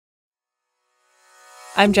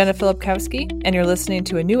I'm Jenna Filipkowski, and you're listening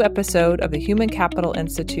to a new episode of the Human Capital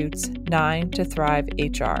Institute's 9 to Thrive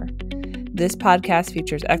HR. This podcast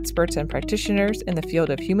features experts and practitioners in the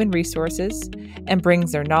field of human resources and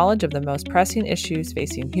brings their knowledge of the most pressing issues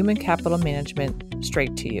facing human capital management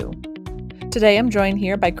straight to you. Today, I'm joined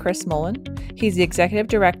here by Chris Mullen. He's the Executive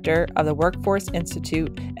Director of the Workforce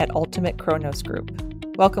Institute at Ultimate Kronos Group.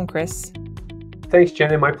 Welcome, Chris. Thanks,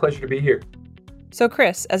 Jenna. My pleasure to be here. So,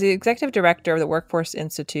 Chris, as the Executive Director of the Workforce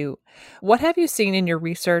Institute, what have you seen in your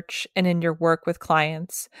research and in your work with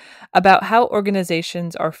clients about how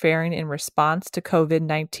organizations are faring in response to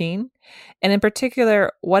COVID-19? And in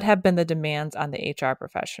particular, what have been the demands on the HR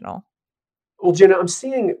professional? Well, Jenna, I'm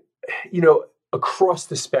seeing, across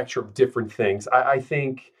the spectrum, different things. I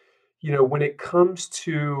think, when it comes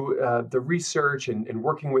to the research and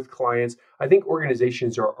working with clients, I think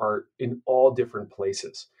organizations are in all different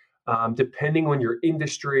places. Depending on your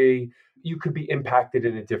industry, you could be impacted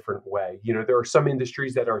in a different way. There are some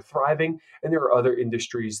industries that are thriving, and there are other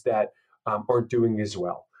industries that aren't doing as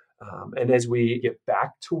well. And as we get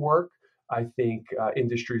back to work, I think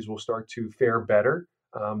industries will start to fare better,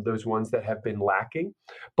 those ones that have been lacking.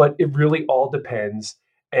 But it really all depends,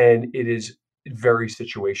 and it is very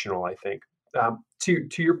situational, I think.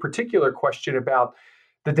 To your particular question about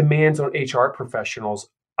the demands on HR professionals,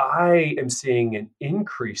 I am seeing an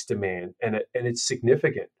increased demand, and it's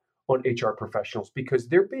significant on HR professionals because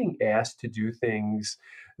they're being asked to do things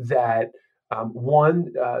that,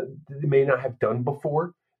 they may not have done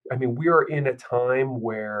before. I mean, we are in a time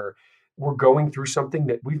where we're going through something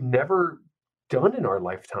that we've never done in our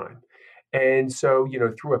lifetime. And so,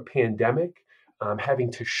 through a pandemic, having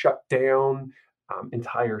to shut down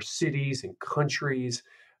entire cities and countries,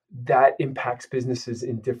 that impacts businesses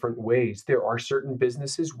in different ways. There are certain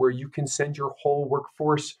businesses where you can send your whole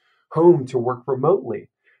workforce home to work remotely.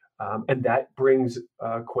 And that brings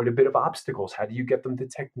quite a bit of obstacles. How do you get them the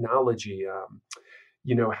technology?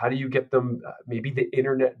 How do you get them maybe the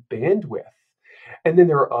internet bandwidth? And then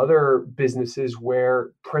there are other businesses where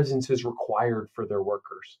presence is required for their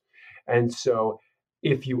workers. And so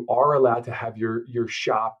if you are allowed to have your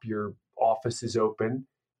shop, your offices open,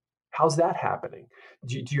 how's that happening?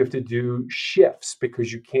 Do you have to do shifts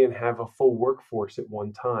because you can't have a full workforce at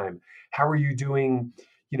one time? How are you doing,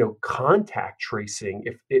 contact tracing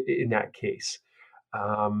if in that case?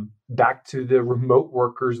 Back to the remote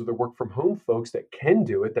workers or the work from home folks that can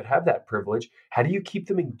do it, that have that privilege. How do you keep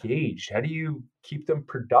them engaged? How do you keep them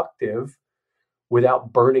productive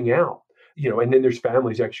without burning out? And then there's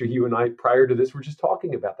families. Actually, you and I, prior to this, were just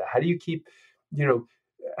talking about that. How do you keep,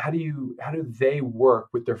 how do they work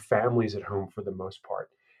with their families at home for the most part?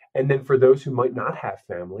 And then for those who might not have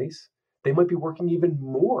families, they might be working even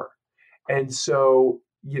more. And so,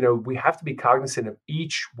 we have to be cognizant of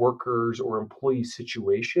each worker's or employee's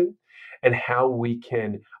situation and how we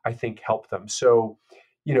can, I think, help them. So,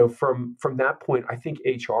 from that point, I think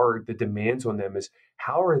HR, the demands on them is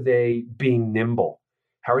how are they being nimble?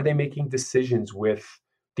 How are they making decisions with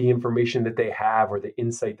the information that they have or the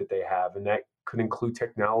insight that they have? And that could include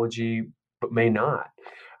technology, but may not.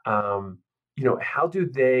 How do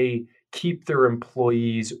they keep their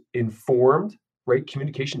employees informed, right?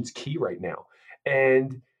 Communication is key right now.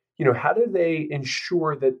 And, how do they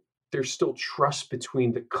ensure that there's still trust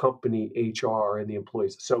between the company, HR, and the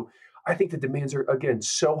employees? So I think the demands are, again,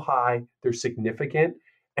 so high, they're significant,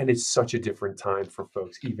 and it's such a different time for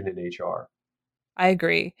folks, even in HR. I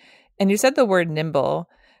agree. And you said the word nimble.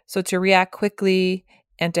 So to react quickly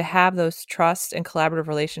and to have those trust and collaborative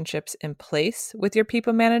relationships in place with your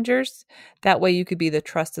people managers, that way you could be the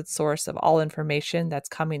trusted source of all information that's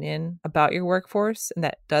coming in about your workforce and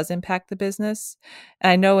that does impact the business.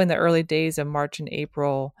 And I know in the early days of March and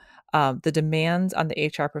April, the demands on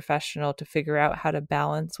the HR professional to figure out how to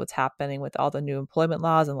balance what's happening with all the new employment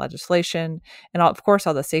laws and legislation, and of course,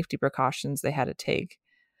 all the safety precautions they had to take.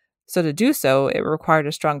 So to do so, it required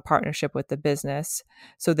a strong partnership with the business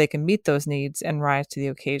so they can meet those needs and rise to the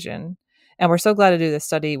occasion. And we're so glad to do this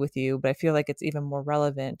study with you, but I feel like it's even more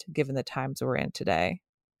relevant given the times we're in today.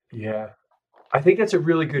 Yeah, I think that's a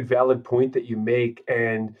really good, valid point that you make.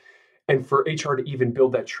 And for HR to even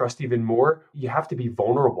build that trust even more, you have to be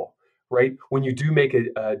vulnerable, right? When you do make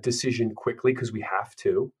a decision quickly, because we have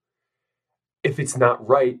to, if it's not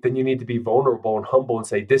right, then you need to be vulnerable and humble and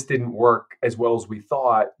say, this didn't work as well as we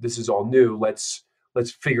thought. This is all new. Let's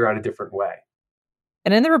figure out a different way.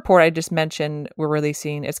 And in the report I just mentioned we're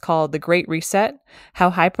releasing, it's called The Great Reset,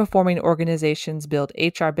 How High-Performing Organizations Build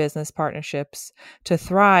HR Business Partnerships to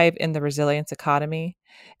Thrive in the Resilience Economy.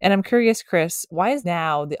 And I'm curious, Chris, why is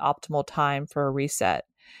now the optimal time for a reset?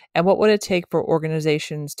 And what would it take for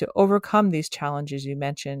organizations to overcome these challenges you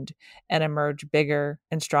mentioned and emerge bigger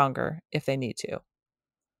and stronger if they need to?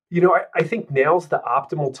 I think now's the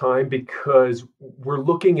optimal time because we're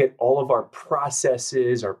looking at all of our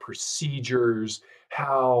processes, our procedures,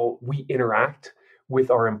 how we interact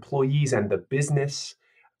with our employees and the business.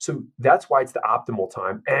 So that's why it's the optimal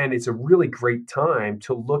time. And it's a really great time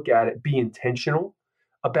to look at it, be intentional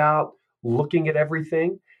about looking at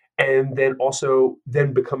everything, and then also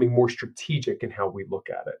then becoming more strategic in how we look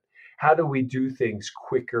at it. How do we do things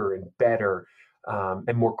quicker and better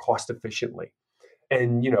and more cost efficiently?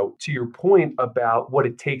 And to your point about what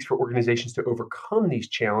it takes for organizations to overcome these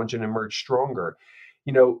challenges and emerge stronger,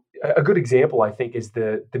 a good example I think is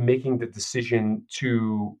the making the decision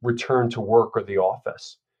to return to work or the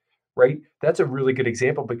office, right? That's a really good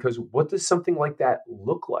example because what does something like that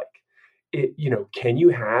look like? Can you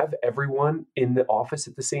have everyone in the office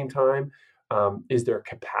at the same time? Is there a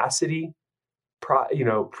capacity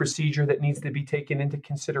procedure that needs to be taken into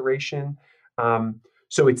consideration? Um,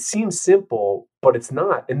 so it seems simple, but it's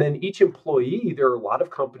not. And then each employee, there are a lot of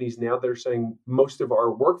companies now that are saying most of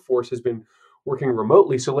our workforce has been working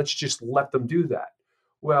remotely, so let's just let them do that.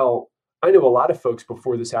 Well, I know a lot of folks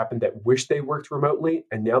before this happened that wish they worked remotely,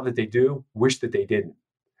 and now that they do, wish that they didn't.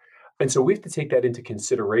 And so we have to take that into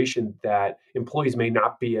consideration that employees may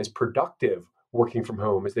not be as productive working from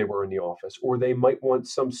home as they were in the office, or they might want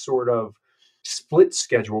some sort of split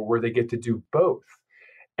schedule where they get to do both.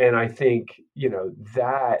 And I think,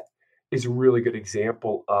 that is a really good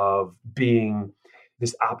example of being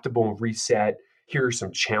this optimal reset. Here are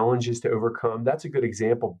some challenges to overcome. That's a good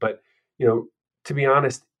example. But, to be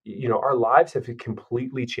honest, our lives have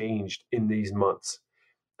completely changed in these months.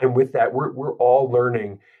 And with that, we're all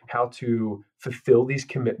learning how to fulfill these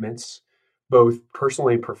commitments, both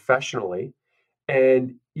personally and professionally,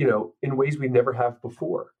 and in ways we never have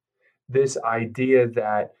before. This idea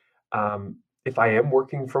that if I am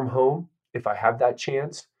working from home, if I have that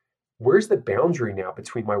chance, where's the boundary now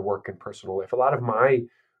between my work and personal life? A lot of my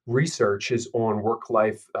research is on work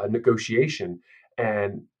life negotiation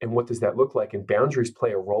and what does that look like? And boundaries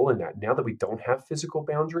play a role in that. Now that we don't have physical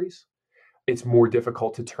boundaries, it's more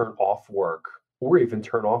difficult to turn off work or even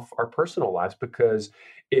turn off our personal lives because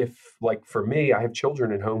if, like for me, I have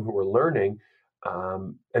children at home who are learning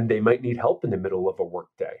and they might need help in the middle of a work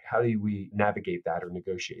day. How do we navigate that or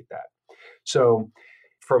negotiate that? So,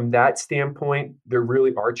 from that standpoint, there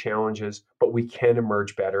really are challenges, but we can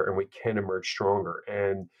emerge better and we can emerge stronger.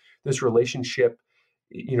 And this relationship,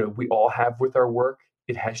 we all have with our work,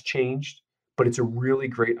 it has changed, but it's a really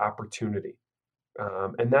great opportunity.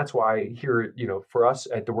 And that's why here, for us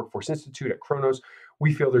at the Workforce Institute at Kronos,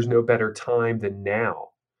 we feel there's no better time than now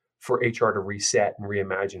for HR to reset and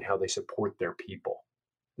reimagine how they support their people.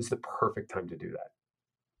 This is the perfect time to do that.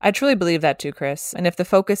 I truly believe that too, Chris. And if the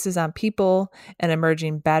focus is on people and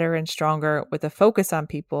emerging better and stronger with a focus on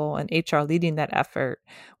people and HR leading that effort,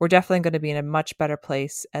 we're definitely going to be in a much better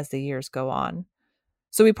place as the years go on.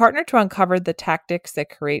 So we partnered to uncover the tactics that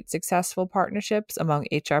create successful partnerships among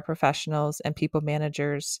HR professionals and people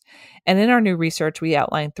managers. And in our new research, we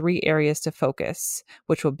outlined 3 areas to focus,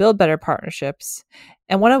 which will build better partnerships,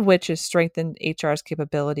 and one of which is strengthen HR's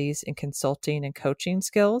capabilities in consulting and coaching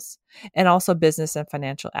skills, and also business and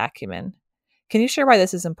financial acumen. Can you share why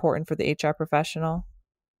this is important for the HR professional?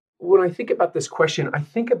 When I think about this question, I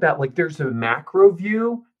think about like there's a macro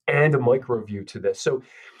view and a micro view to this. So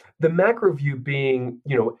the macro view being,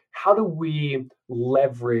 how do we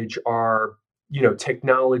leverage our,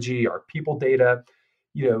 technology, our people data,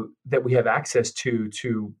 that we have access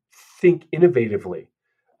to think innovatively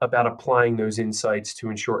about applying those insights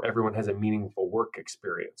to ensure everyone has a meaningful work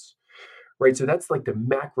experience, right? So that's like the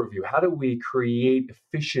macro view. How do we create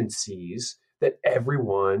efficiencies that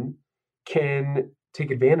everyone can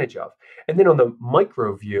take advantage of? And then on the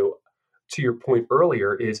micro view, to your point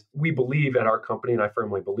earlier, is we believe at our company, and I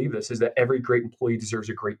firmly believe this, is that every great employee deserves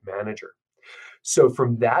a great manager. So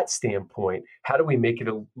from that standpoint, how do we make it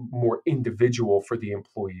a more individual for the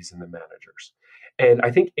employees and the managers? And I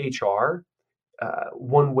think HR,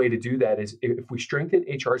 one way to do that is if we strengthen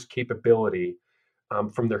HR's capability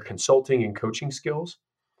from their consulting and coaching skills,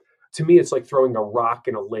 to me, it's like throwing a rock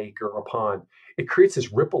in a lake or a pond. It creates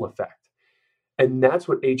this ripple effect. And that's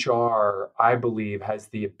what HR, I believe, has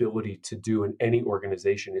the ability to do in any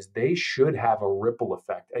organization is they should have a ripple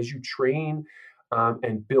effect. As you train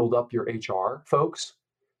and build up your HR folks,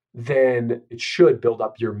 then it should build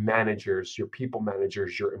up your managers, your people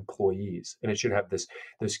managers, your employees, and it should have this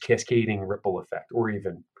cascading ripple effect, or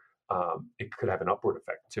even it could have an upward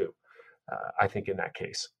effect too. I think in that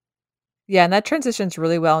case. Yeah, and that transitions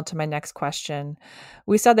really well into my next question.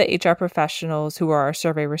 We saw that HR professionals who are our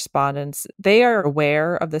survey respondents, they are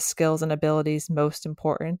aware of the skills and abilities most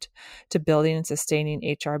important to building and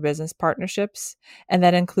sustaining HR business partnerships. And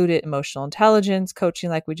that included emotional intelligence, coaching,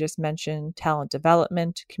 like we just mentioned, talent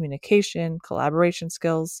development, communication, collaboration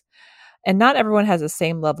skills. And not everyone has the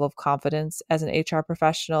same level of confidence as an HR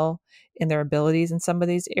professional in their abilities in some of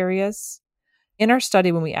these areas. In our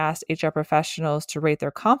study, when we asked HR professionals to rate their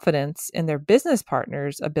confidence in their business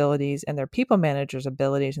partners' abilities and their people managers'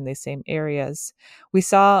 abilities in these same areas, we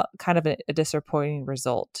saw kind of a disappointing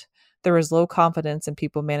result. There was low confidence in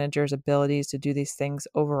people managers' abilities to do these things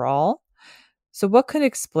overall. So, what could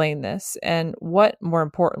explain this? And what, more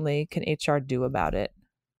importantly, can HR do about it?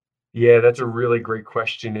 Yeah, that's a really great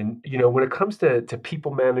question. And when it comes to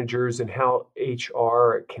people managers and how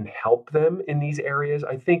HR can help them in these areas,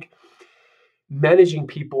 I think managing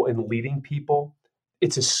people and leading people,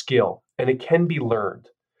 it's a skill and it can be learned,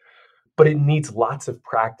 but it needs lots of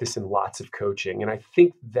practice and lots of coaching. And I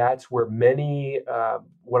think that's where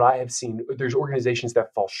what I have seen, there's organizations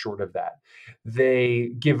that fall short of that.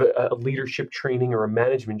 They give a leadership training or a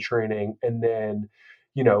management training, and then,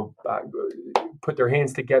 you know, uh, put their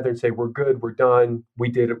hands together and say, "We're good, we're done, we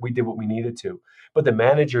did it, we did what we needed to." But the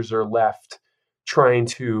managers are left trying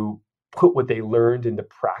to put what they learned into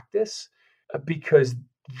practice because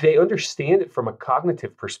they understand it from a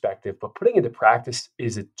cognitive perspective, but putting into practice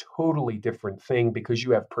is a totally different thing because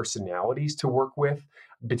you have personalities to work with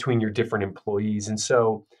between your different employees. And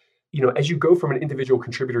so, as you go from an individual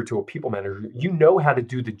contributor to a people manager, you know how to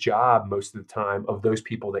do the job most of the time of those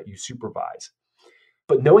people that you supervise.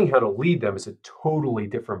 But knowing how to lead them is a totally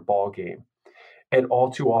different ball game. And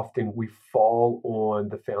all too often we fall on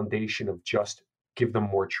the foundation of just give them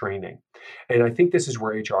more training. And I think this is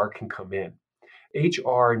where HR can come in.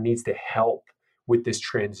 HR needs to help with this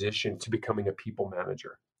transition to becoming a people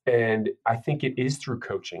manager. And I think it is through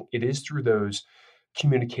coaching, it is through those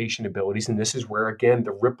communication abilities. And this is where, again,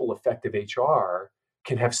 the ripple effect of HR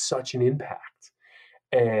can have such an impact.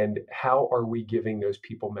 And how are we giving those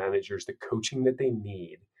people managers the coaching that they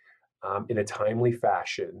need in a timely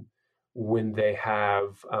fashion when they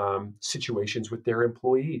have situations with their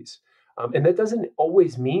employees? And that doesn't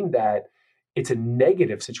always mean that it's a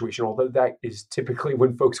negative situation, although that is typically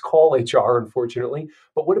when folks call HR, unfortunately.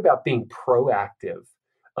 But what about being proactive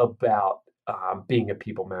about being a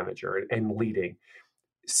people manager and leading?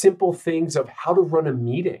 Simple things of how to run a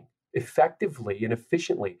meeting effectively and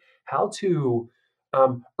efficiently, how to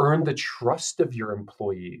earn the trust of your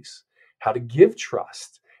employees, how to give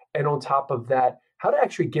trust. And on top of that, how to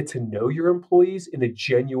actually get to know your employees in a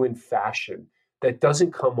genuine fashion that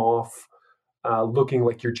doesn't come off looking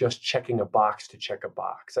like you're just checking a box to check a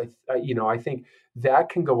box. I think that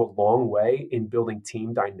can go a long way in building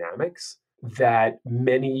team dynamics that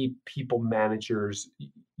many people managers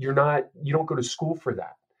you don't go to school for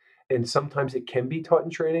that. And sometimes it can be taught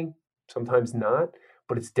in training, sometimes not,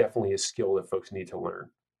 but it's definitely a skill that folks need to learn.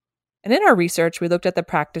 And in our research, we looked at the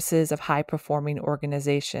practices of high performing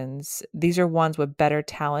organizations. These are ones with better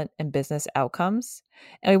talent and business outcomes.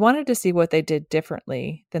 And we wanted to see what they did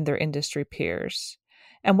differently than their industry peers.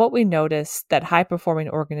 And what we noticed that high performing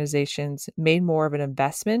organizations made more of an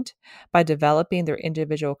investment by developing their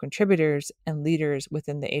individual contributors and leaders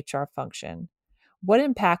within the HR function. What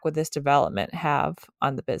impact would this development have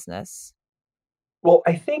on the business? Well,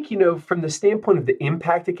 I think, from the standpoint of the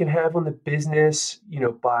impact it can have on the business,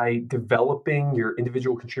 by developing your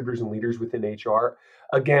individual contributors and leaders within HR.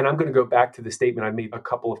 Again, I'm going to go back to the statement I made a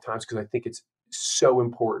couple of times because I think it's so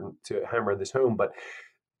important to hammer this home. But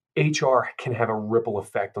HR can have a ripple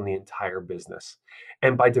effect on the entire business.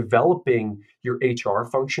 And by developing your HR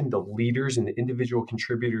function, the leaders and the individual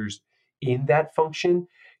contributors in that function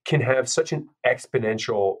can have such an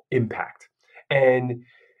exponential impact. And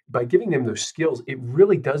by giving them those skills, it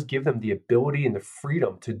really does give them the ability and the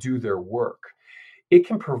freedom to do their work. It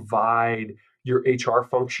can provide your HR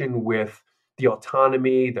function with the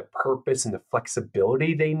autonomy, the purpose, and the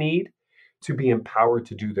flexibility they need to be empowered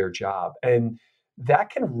to do their job. And that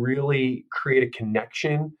can really create a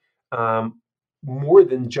connection more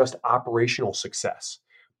than just operational success,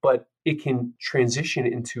 but it can transition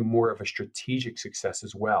into more of a strategic success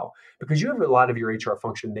as well. Because you have a lot of your HR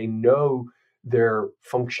function, they know their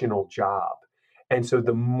functional job. And so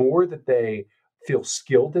the more that they feel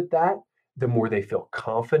skilled at that, the more they feel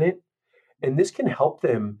confident. And this can help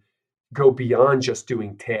them go beyond just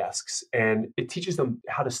doing tasks, and it teaches them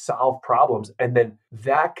how to solve problems, and then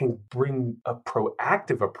that can bring a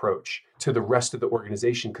proactive approach to the rest of the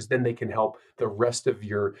organization because then they can help the rest of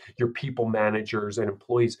your people managers and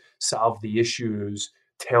employees solve the issues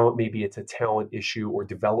talent, maybe it's a talent issue or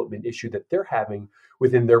development issue that they're having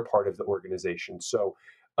within their part of the organization. So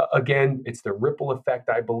again, it's the ripple effect,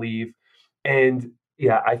 I believe. And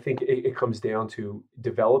yeah, I think it comes down to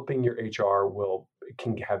developing your HR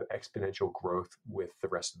can have exponential growth with the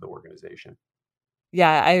rest of the organization.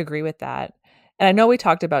 Yeah, I agree with that. And I know we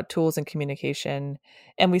talked about tools and communication,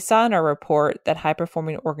 and we saw in our report that high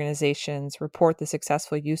performing organizations report the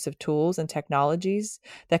successful use of tools and technologies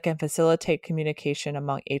that can facilitate communication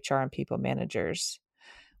among HR and people managers.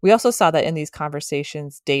 We also saw that in these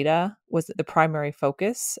conversations, data was the primary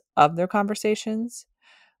focus of their conversations.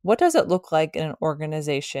 What does it look like in an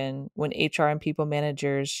organization when HR and people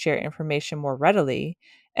managers share information more readily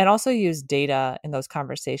and also use data in those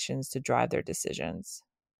conversations to drive their decisions?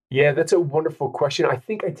 Yeah, that's a wonderful question. I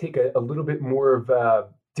think I take a little bit more of a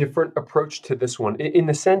different approach to this one in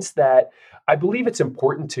the sense that I believe it's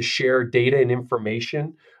important to share data and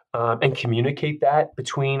information and communicate that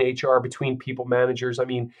between HR, between people managers. I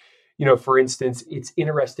mean, for instance, it's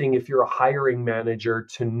interesting if you're a hiring manager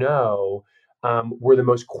to know where the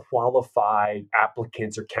most qualified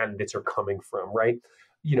applicants or candidates are coming from, right?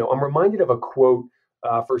 I'm reminded of a quote.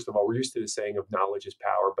 First of all, we're used to the saying of knowledge is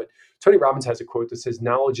power, but Tony Robbins has a quote that says,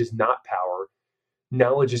 knowledge is not power.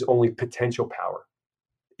 Knowledge is only potential power.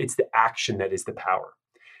 It's the action that is the power.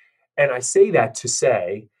 And I say that to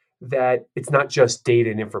say that it's not just data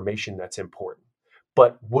and information that's important,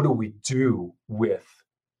 but what do we do with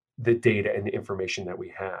the data and the information that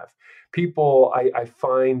we have? People, I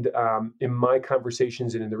find in my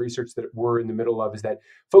conversations and in the research that we're in the middle of, is that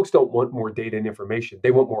folks don't want more data and information.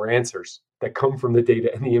 They want more answers that come from the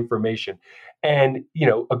data and the information. And,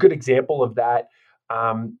 a good example of that,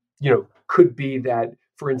 could be that,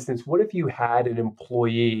 for instance, what if you had an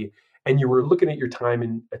employee and you were looking at your time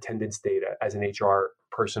and attendance data as an HR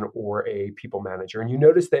person or a people manager, and you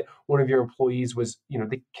noticed that one of your employees was,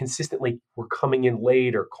 they consistently were coming in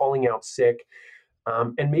late or calling out sick.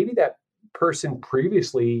 And maybe that person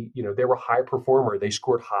previously, they were a high performer. They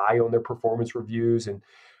scored high on their performance reviews, and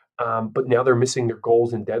but now they're missing their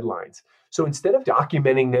goals and deadlines. So instead of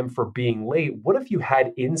documenting them for being late, what if you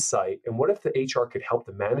had insight? And what if the HR could help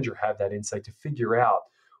the manager have that insight to figure out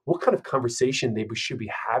what kind of conversation they should be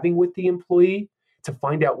having with the employee to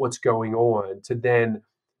find out what's going on, to then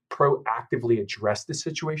proactively address the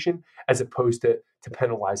situation as opposed to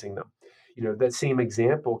penalizing them. That same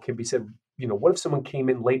example can be said, what if someone came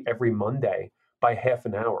in late every Monday by half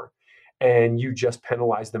an hour and you just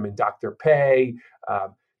penalized them and docked their pay,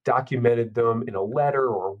 documented them in a letter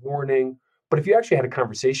or a warning? But if you actually had a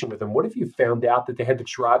conversation with them, what if you found out that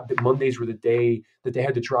that Mondays were the day that they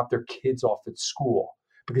had to drop their kids off at school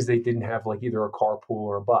because they didn't have like either a carpool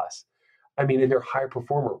or a bus? I mean, and they're a high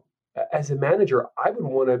performer. As a manager, I would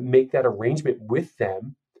want to make that arrangement with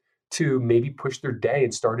them to maybe push their day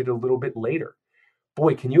and start it a little bit later.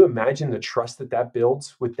 Boy, can you imagine the trust that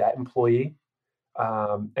builds with that employee,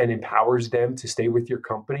 and empowers them to stay with your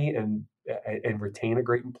company and retain a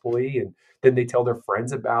great employee, and then they tell their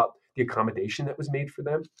friends about the accommodation that was made for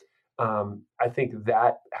them. I think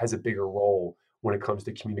that has a bigger role when it comes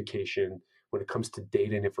to communication, when it comes to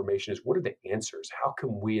data and information, is what are the answers? How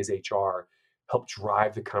can we as HR help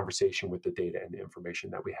drive the conversation with the data and the information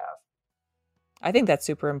that we have? I think that's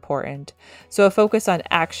super important. So a focus on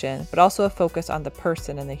action, but also a focus on the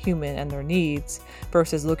person and the human and their needs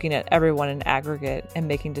versus looking at everyone in aggregate and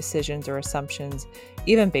making decisions or assumptions,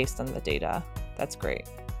 even based on the data. That's great.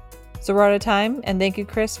 So we're out of time, and thank you,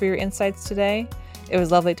 Chris, for your insights today. It was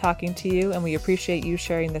lovely talking to you, and we appreciate you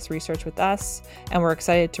sharing this research with us, and we're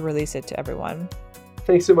excited to release it to everyone.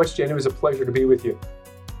 Thanks so much, Jen. It was a pleasure to be with you.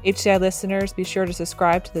 HCI listeners, be sure to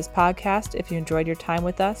subscribe to this podcast if you enjoyed your time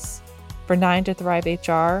with us. For 9 to Thrive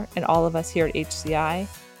HR and all of us here at HCI,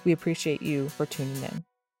 we appreciate you for tuning in.